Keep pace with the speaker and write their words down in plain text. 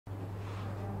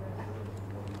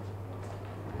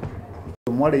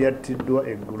omuwala yatiddwa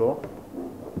eggulo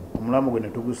omulambo gwe ne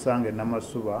tugusanga e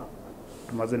Namasuba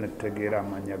tumaze ne tutegeera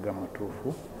amannya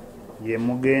g'amatuufu ye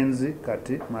mugenzi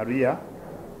kati Maria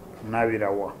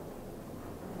Nabirawa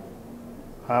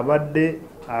abadde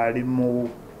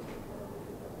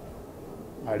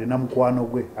alina mukwano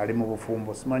gwe ali mu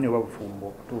bufumbo simanyi oba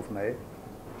bufumbo tuufu naye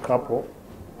kapo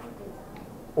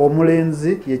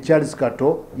omulenzi ye Charles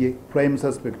Kato ye prime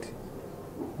suspect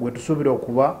gwe tusuubira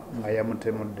okuba nga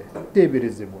yamutemudde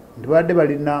teeberezebwa nti badde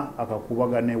balina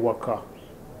akakubagano ewaka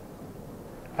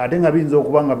ate nga biyinza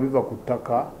okuba nga biva ku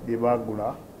ttaka lye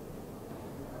baagula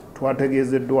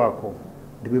twategeezeddwako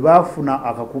nti bwe baafuna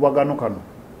akakubagano kano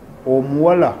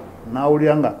omuwala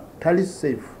n'awulira nga tali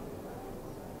safe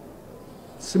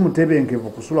si mutebenkevu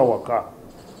kusula waka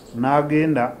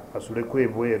n'agenda asuleko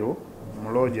ebweru mu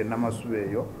looje Namasuba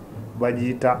eyo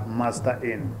bagiyita Master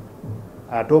Inn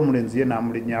ate omulenzi ye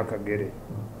n'amulinnya akagere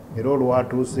era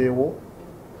olwatuuseewo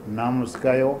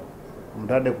n'amusikayo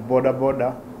omutadde ku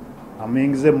bodaboda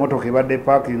amuyingiza emmotoka ebadde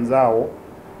paakinze awo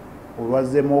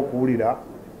olwazzeemu okuwulira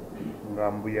nga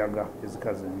mbuyaga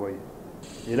ezikaza engoye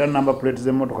era namba plate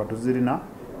z'emmotoka tuzirina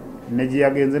ne gye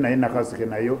yagenze naye nakasike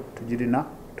nayo tugirina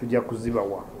tujja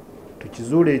kuzibawa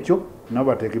tukizuula ekyo nabo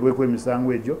bateekebweko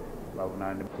emisango egyo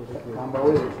babunaanibwa